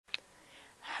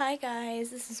Hi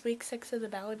guys, this is week 6 of the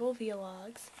Ballable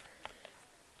vlogs.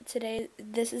 Today,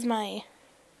 this is my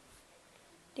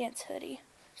dance hoodie.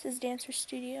 This is Dancer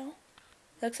Studio.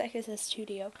 Looks like it says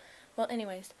studio. Well,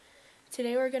 anyways,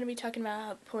 today we're going to be talking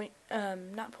about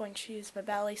not pointe shoes, but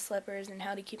ballet slippers and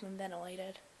how to keep them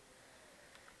ventilated.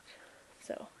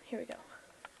 So, here we go.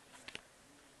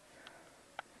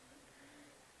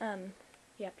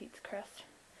 Yeah, Pete's crust.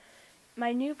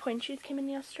 My new pointe shoes came in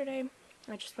yesterday.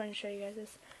 I just wanted to show you guys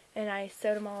this. And I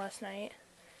sewed them all last night.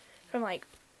 From like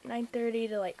 9:30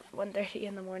 to like 1:30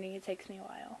 in the morning. It takes me a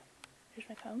while. Here's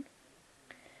my phone.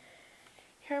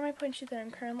 Here are my pointe shoes that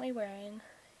I'm currently wearing.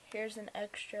 Here's an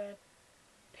extra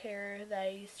pair that I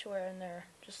used to wear and they're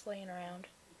just laying around.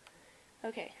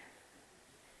 Okay.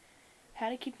 How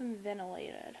to keep them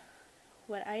ventilated.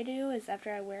 What I do is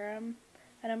after I wear them,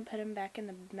 I don't put them back in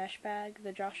the mesh bag,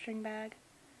 the drawstring bag,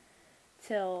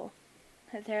 till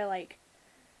they're like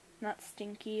not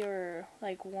stinky or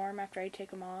like warm after I take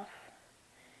them off.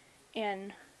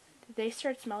 And they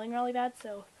start smelling really bad,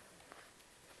 so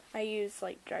I use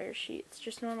like dryer sheets,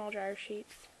 just normal dryer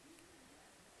sheets.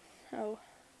 So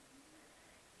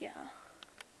yeah,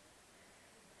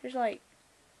 there's like,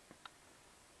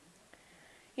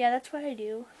 yeah, that's what I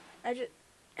do. I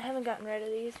haven't gotten rid of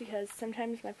these because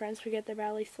sometimes my friends forget their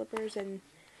ballet slippers and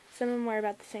some of them wear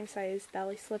about the same size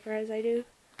ballet slipper as I do.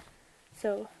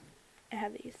 So I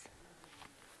have these.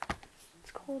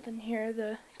 It's cold in here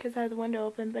because I have the window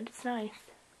open, but it's nice.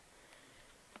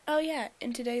 Oh yeah,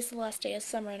 and today's the last day of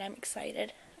summer and I'm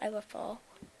excited. I love fall.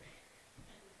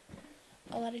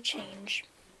 A lot of change.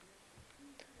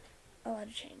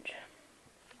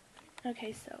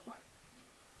 Okay, so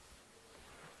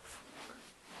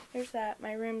there's that.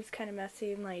 My room's kind of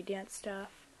messy, my dance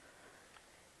stuff.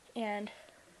 And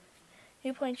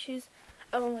new pointe shoes.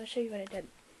 Oh, I want to show you what I did.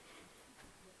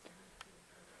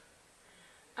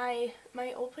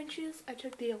 My old pointe shoes, I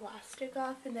took the elastic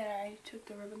off and then I took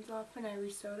the ribbons off and I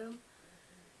re-sewed them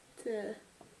to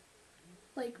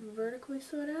like vertically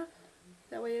sort of.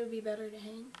 That way it would be better to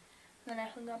hang. And then I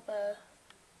hung up a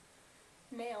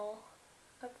nail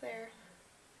up there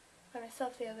by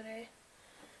myself the other day.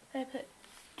 And I put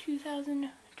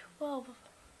 2012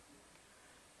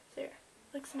 there.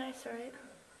 Looks nice, right?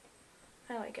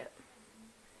 I like it.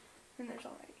 And there's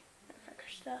all my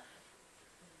Frecker stuff.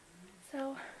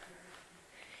 So,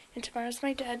 and tomorrow's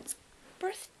my dad's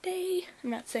birthday. I'm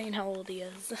not saying how old he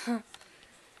is.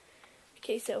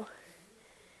 Okay, so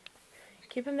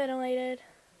keep them ventilated.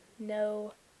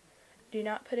 No, do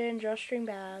not put it in a drawstring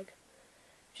bag.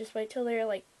 Just wait till they're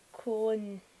like cool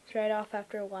and dried off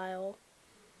after a while.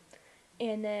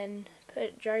 And then put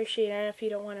a dryer sheet in if you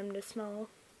don't want them to smell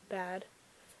bad.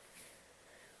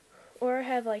 Or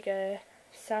have like a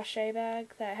sachet bag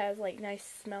that has like nice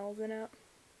smells in it.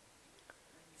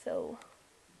 So,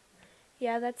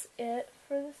 yeah, that's it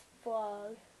for this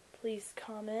vlog. Please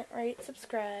comment, rate,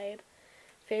 subscribe,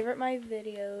 favorite my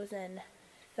videos, and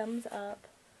thumbs up.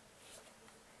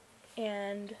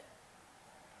 And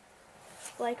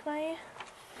like my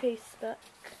Facebook,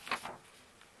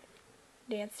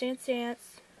 Dance Dance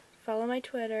Dance, follow my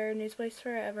Twitter, Newsboys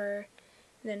Forever,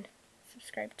 and then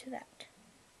subscribe to that.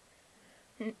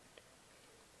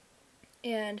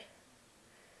 And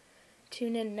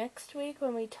tune in next week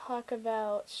when we talk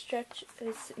about stretches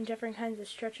and different kinds of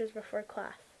stretches before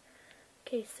class.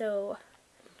 Okay, so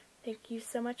thank you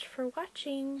so much for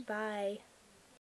watching. Bye.